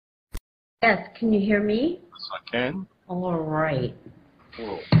Yes, can you hear me? Yes, I can. All right.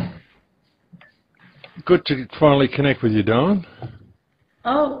 Cool. Good to finally connect with you, Dawn.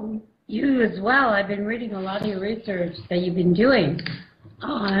 Oh, you as well. I've been reading a lot of your research that you've been doing.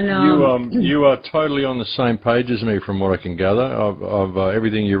 You are totally on the same page as me, from what I can gather. Of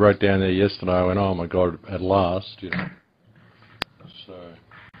everything you wrote down there yesterday, I went, oh my God, at last, you know. So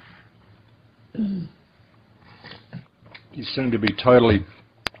you seem to be totally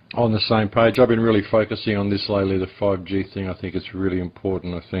on the same page. I've been really focusing on this lately, the 5G thing. I think it's really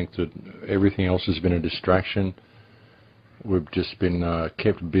important. I think that everything else has been a distraction. We've just been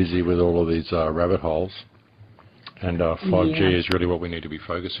kept busy with all of these rabbit holes. And 5G is really what we need to be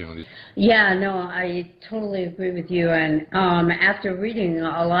focusing on. Yeah, no, I totally agree with you. And after reading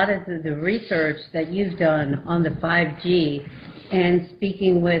a lot of the research that you've done on the 5G and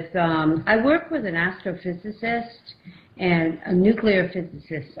speaking with, I work with an astrophysicist and a nuclear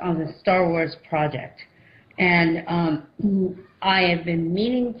physicist on the Star Wars project. And I have been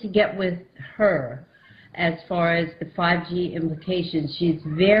meaning to get with her as far as the 5G implications. She's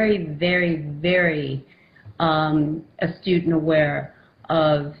very, very, very astute and aware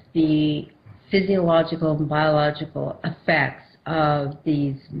of the physiological and biological effects of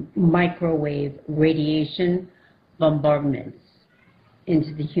these microwave radiation bombardments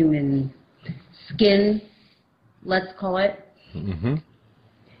into the human skin, let's call it. Mm-hmm.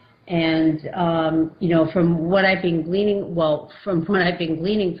 And you know, from what I've been gleaning,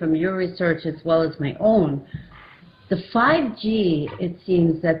 from your research as well as my own, the 5G, it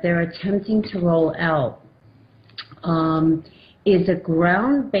seems that they're attempting to roll out is a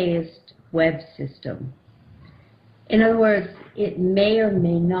ground-based web system. In other words, it may or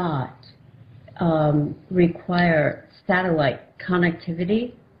may not require satellite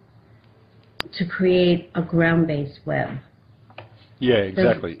connectivity to create a ground-based web. Yeah,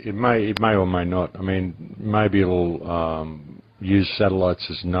 exactly. It may or may not. I mean, maybe it'll use satellites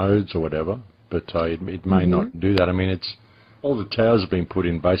as nodes or whatever, but it may not do that. I mean, all the towers have been put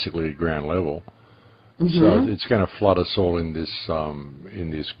in basically at ground level. So it's going to flood us all in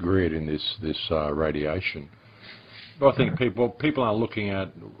this grid, in this radiation. But I think people are looking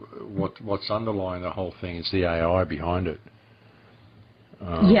at what's underlying the whole thing is the AI behind it.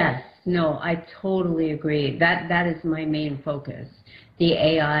 Yes, no, I totally agree. That is my main focus, the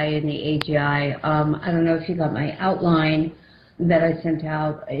AI and the AGI. I don't know if you got my outline that I sent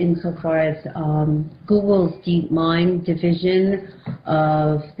out insofar as Google's DeepMind division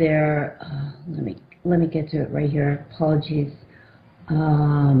of their let me get to it right here. Apologies.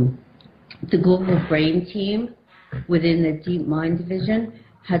 The Google Brain team within the DeepMind division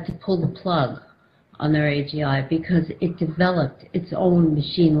had to pull the plug on their AGI because it developed its own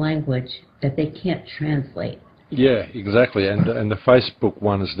machine language that they can't translate. Yeah, exactly. And the Facebook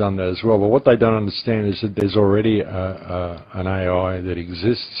one has done that as well. But what they don't understand is that there's already an AI that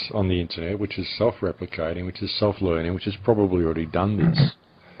exists on the internet, which is self-replicating, which is self-learning, which has probably already done this.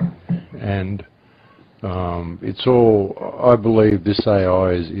 And it's all, I believe this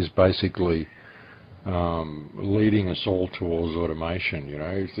AI is basically leading us all towards automation, you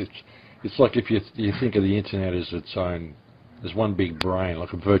know. It's like if you think of the internet as its own, as one big brain,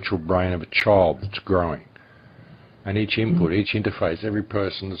 like a virtual brain of a child that's growing. And each input, each interface, every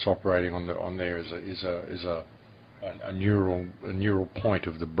person that's operating on there is a neural point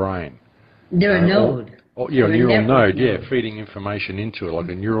of the brain. They're a node. Yeah, a neural node, yeah, feeding information into it, like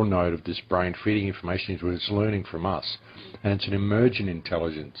a neural node of this brain feeding information into it. It's learning from us. And it's an emergent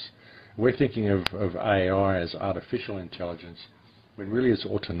intelligence. We're thinking of AI as artificial intelligence, when really it's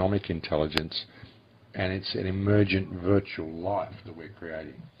autonomic intelligence, and it's an emergent virtual life that we're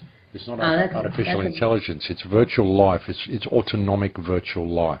creating. It's not artificial intelligence, it's virtual life, it's autonomic virtual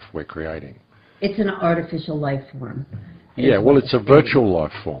life we're creating. It's an artificial life form. Yeah, well, it's a virtual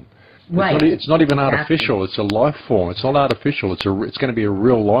life form. Right. It's not even artificial. It's a life form. It's not artificial. It's going to be a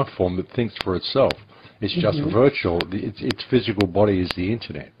real life form that thinks for itself. It's just virtual. Its physical body is the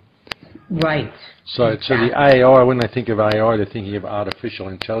internet. Right. So the AI, when they think of AI, they're thinking of artificial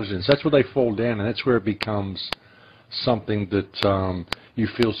intelligence. That's where they fall down, and that's where it becomes something that you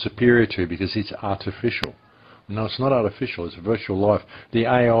feel superior to because it's artificial. No, it's not artificial. It's a virtual life. The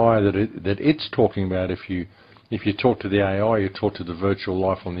AI that it's talking about, if you talk to the AI, you talk to the virtual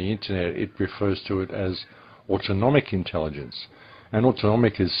life on the internet, it refers to it as autonomic intelligence. And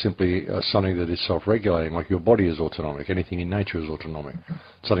autonomic is simply something that is self-regulating, like your body is autonomic. Anything in nature is autonomic.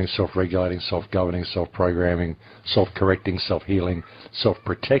 Something self-regulating, self-governing, self-programming, self-correcting, self-healing,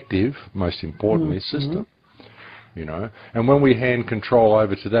 self-protective, most importantly, system. you know. And when we hand control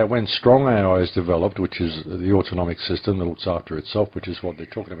over to that, when strong AI is developed, which is the autonomic system that looks after itself, which is what they're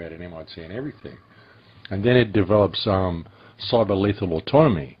talking about in MIT and everything, and then it develops cyber lethal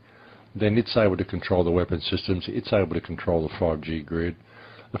autonomy, then it's able to control the weapon systems, it's able to control the 5G grid.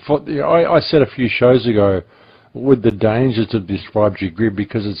 I said a few shows ago, with the dangers of this 5G grid,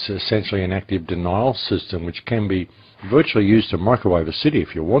 because it's essentially an active denial system which can be virtually used to microwave a city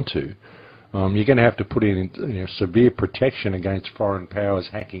if you want to, you're going to have to put in severe protection against foreign powers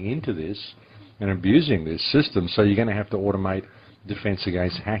hacking into this and abusing this system, so you're going to have to automate defense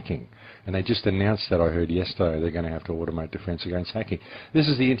against hacking. And they just announced that, I heard yesterday, they're going to have to automate defense against hacking. This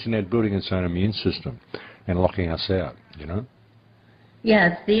is the internet building its own immune system and locking us out, you know? Yeah,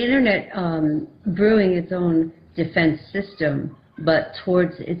 it's the internet brewing its own defense system, but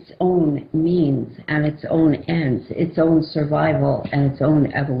towards its own means and its own ends, its own survival and its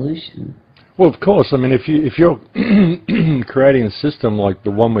own evolution. Well, of course. I mean, if you're creating a system like the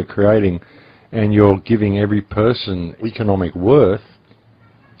one we're creating, and you're giving every person economic worth,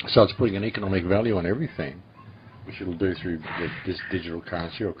 so it's putting an economic value on everything, which it'll do through this digital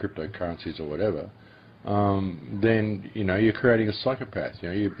currency or cryptocurrencies or whatever, then you're creating a psychopath.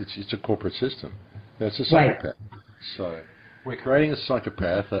 It's a corporate system. That's a psychopath. Right. So we're creating a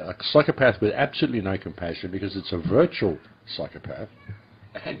psychopath with absolutely no compassion, because it's a virtual psychopath,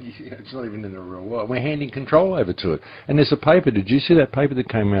 and it's not even in the real world. We're handing control over to it. And there's a paper. Did you see that paper that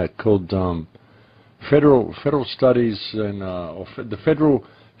came out called Federal Studies and or the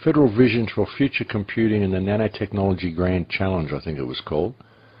Federal Vision for Future Computing and the Nanotechnology Grand Challenge, I think it was called.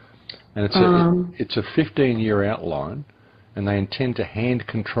 And it's a 15-year outline, and they intend to hand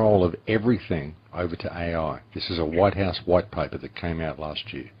control of everything over to AI. This is a White House white paper that came out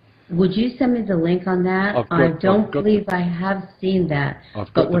last year. Would you send me the link on that? I don't believe I have seen that.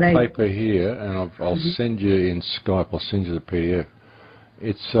 I've got the paper here, and I'll send you in Skype. I'll send you the PDF.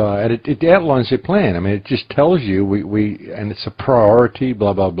 And it outlines their plan. I mean, it just tells you and it's a priority.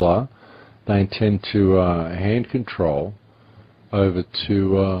 Blah blah blah. They intend to hand control over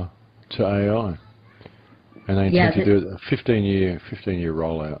to AI, and they intend to do a 15-year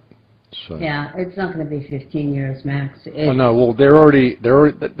rollout. So. Yeah, it's not going to be 15 years max. Oh no, well they're already.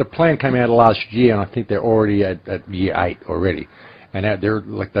 The plan came out last year, and I think they're already at year 8 already. And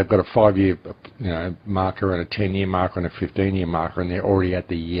they've got a 5-year marker and a 10-year marker and a 15-year marker, and they're already at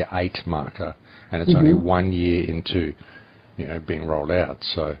the year 8 marker, and it's only 1 year into being rolled out.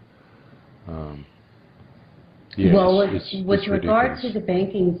 So yeah. Well, with regard to the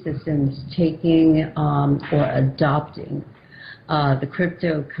banking systems taking or adopting the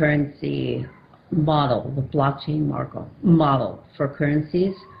cryptocurrency model, the blockchain model for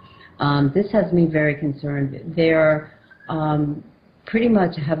currencies, this has me very concerned. They're pretty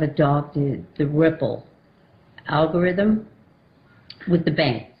much have adopted the Ripple algorithm with the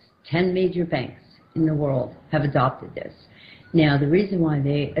banks. 10 major banks in the world have adopted this. Now, the reason why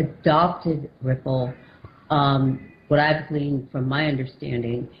they adopted Ripple, what I've gleaned from my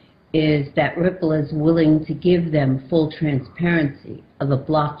understanding, is that Ripple is willing to give them full transparency of the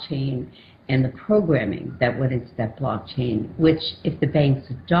blockchain and the programming that went into that blockchain, which, if the banks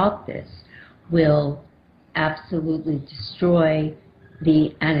adopt this, will absolutely destroy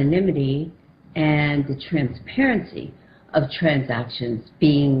the anonymity and the transparency of transactions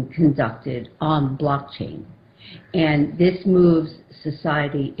being conducted on blockchain. And this moves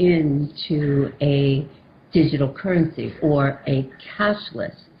society into a digital currency or a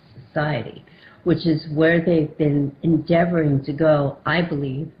cashless society, which is where they've been endeavoring to go, I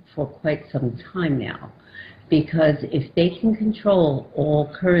believe, for quite some time now. Because if they can control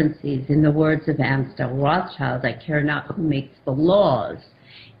all currencies, in the words of Amstel Rothschild, I care not who makes the laws,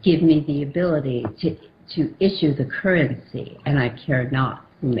 give me the ability to issue the currency, and I care not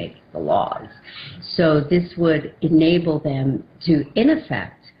who makes the laws. So this would enable them to, in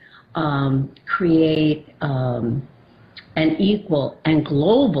effect, create an equal and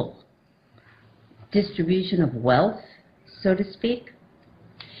global distribution of wealth, so to speak.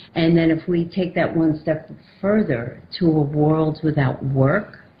 And then if we take that one step further to a world without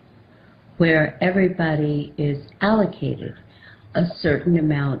work, where everybody is allocated a certain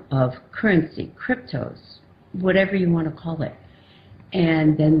amount of currency, cryptos, whatever you want to call it,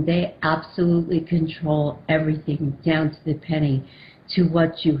 and then they absolutely control everything down to the penny, to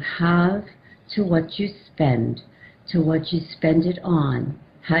what you have, to what you spend it on,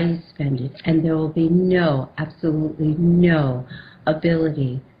 how you spend it, and there will be absolutely no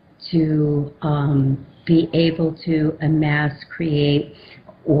ability to be able to amass, create,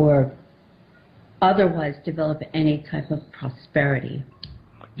 or otherwise develop any type of prosperity.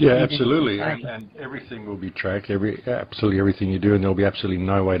 Yeah, in this absolutely, society. and everything will be tracked, absolutely everything you do, and there'll be absolutely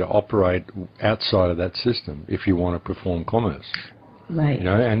no way to operate outside of that system if you want to perform commerce. Right. You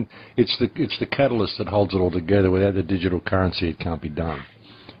know, and it's the catalyst that holds it all together. Without the digital currency, it can't be done.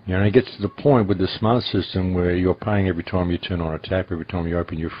 You know, and it gets to the point with the smart system where you're paying every time you turn on a tap, every time you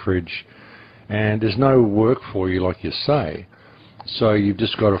open your fridge, and there's no work for you, like you say. So you've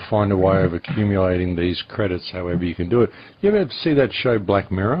just got to find a way of accumulating these credits however you can do it. You ever see that show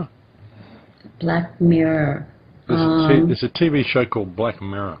Black Mirror? Black Mirror. There's a TV show called Black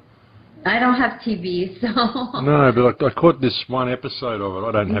Mirror. I don't have TV, so... No, but I caught this one episode of it.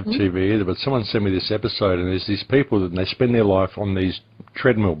 I don't have TV either, but someone sent me this episode, and there's these people that they spend their life on these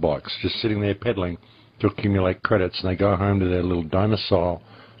treadmill bikes, just sitting there pedaling to accumulate credits, and they go home to their little domicile.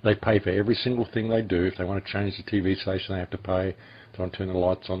 They pay for every single thing they do. If they want to change the TV station, they have to pay. If they want to turn the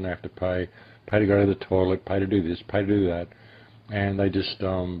lights on, they have to pay. Pay to go to the toilet, pay to do this, pay to do that. And they just,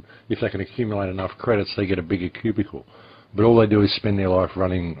 if they can accumulate enough credits, they get a bigger cubicle. But all they do is spend their life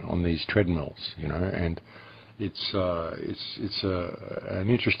running on these treadmills, you know, and it's an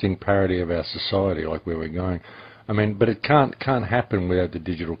interesting parody of our society, like where we're going. I mean, but it can't happen without the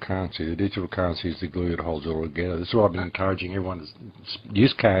digital currency. The digital currency is the glue that holds it all together. This is why I've been encouraging everyone to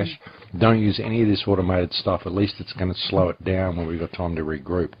use cash. Don't use any of this automated stuff. At least it's going to slow it down when we've got time to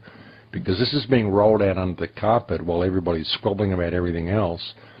regroup. Because this is being rolled out under the carpet while everybody's squabbling about everything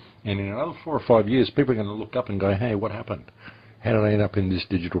else. And in another 4 or 5 years, people are going to look up and go, hey, what happened? How did I end up in this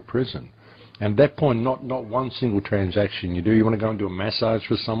digital prison? And at that point, not one single transaction you do. You want to go and do a massage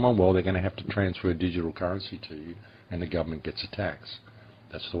for someone? Well, they're going to have to transfer digital currency to you, and the government gets a tax.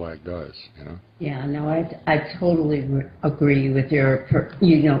 That's the way it goes, you know? Yeah, no, I totally agree with your,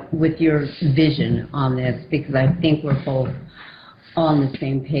 with your vision on this, because I think we're both on the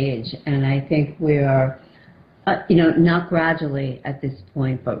same page. And I think we are, not gradually at this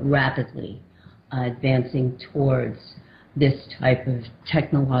point, but rapidly advancing towards this type of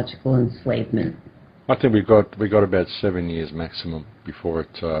technological enslavement. I think we got about 7 years maximum before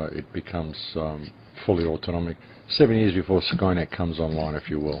it becomes fully autonomic. 7 years before Skynet comes online, if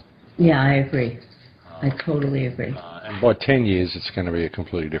you will. Yeah, I agree. I totally agree. And by 10 years, it's going to be a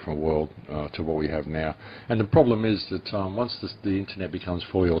completely different world to what we have now. And the problem is that once the internet becomes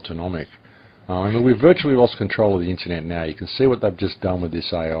fully autonomic, I mean, we've virtually lost control of the internet now. You can see what they've just done with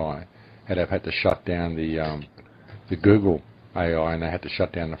this AI. They've had to shut down the Google AI, and they had to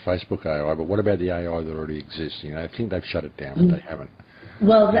shut down the Facebook AI. But what about the AI that already exists? You know, I think they've shut it down, but they haven't.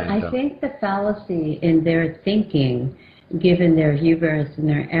 Well, I think the fallacy in their thinking, given their hubris and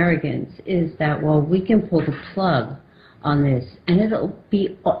their arrogance, is that, well, we can pull the plug on this, and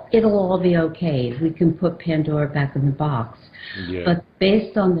it'll all be okay. We can put Pandora back in the box. Yeah. But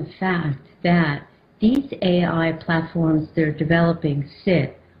based on the fact that these AI platforms they're developing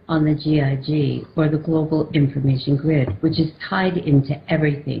sit on the GIG, or the Global Information Grid, which is tied into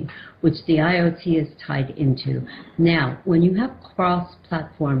everything, which the IoT is tied into. Now, when you have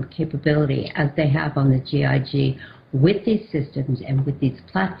cross-platform capability, as they have on the GIG, with these systems and with these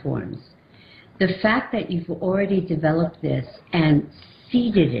platforms, the fact that you've already developed this and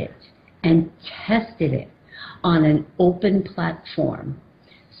seeded it and tested it on an open platform,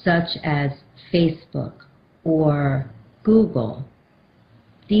 such as Facebook or Google,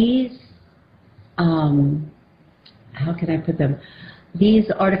 these, how can I put them? These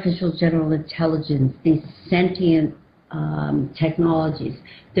artificial general intelligence, these sentient technologies,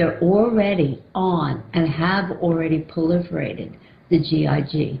 they're already on and have already proliferated the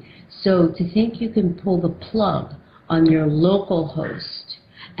GIG. So to think you can pull the plug on your local host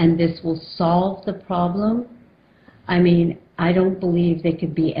and this will solve the problem, I mean, I don't believe they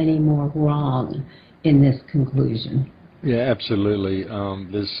could be any more wrong in this conclusion. Yeah, absolutely.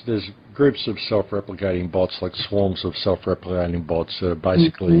 There's groups of self-replicating bots, like swarms of self-replicating bots that are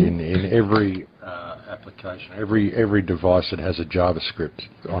basically in every application, every device that has a JavaScript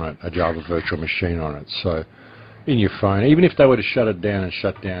on it, a Java virtual machine on it. So in your phone, even if they were to shut it down and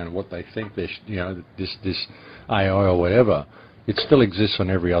shut down what they think this AI or whatever, it still exists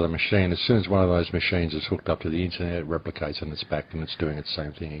on every other machine. As soon as one of those machines is hooked up to the internet, it replicates and it's back and it's doing its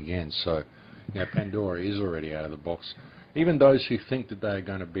same thing again. So, Pandora is already out of the box. Even those who think that they're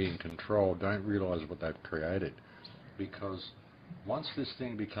going to be in control don't realize what they've created. Because once this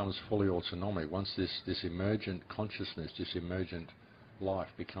thing becomes fully autonomic, once this emergent consciousness, this emergent life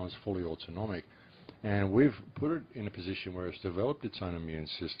becomes fully autonomic, and we've put it in a position where it's developed its own immune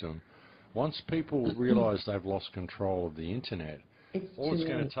system, once people realize they've lost control of the internet, all it's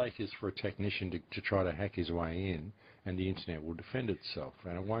going to take is for a technician to try to hack his way in, and the internet will defend itself,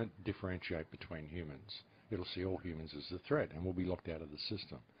 and it won't differentiate between humans. it'll see all humans as a threat, and we'll be locked out of the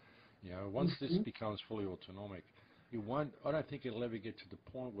system. You know, once this becomes fully autonomic, it won't. I don't think it'll ever get to the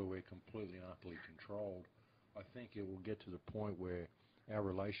point where we're completely and utterly controlled. I think it will get to the point where our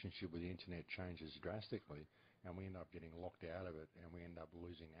relationship with the internet changes drastically, and we end up getting locked out of it, and we end up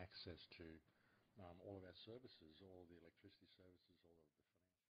losing access to all of our services, all of the electricity services.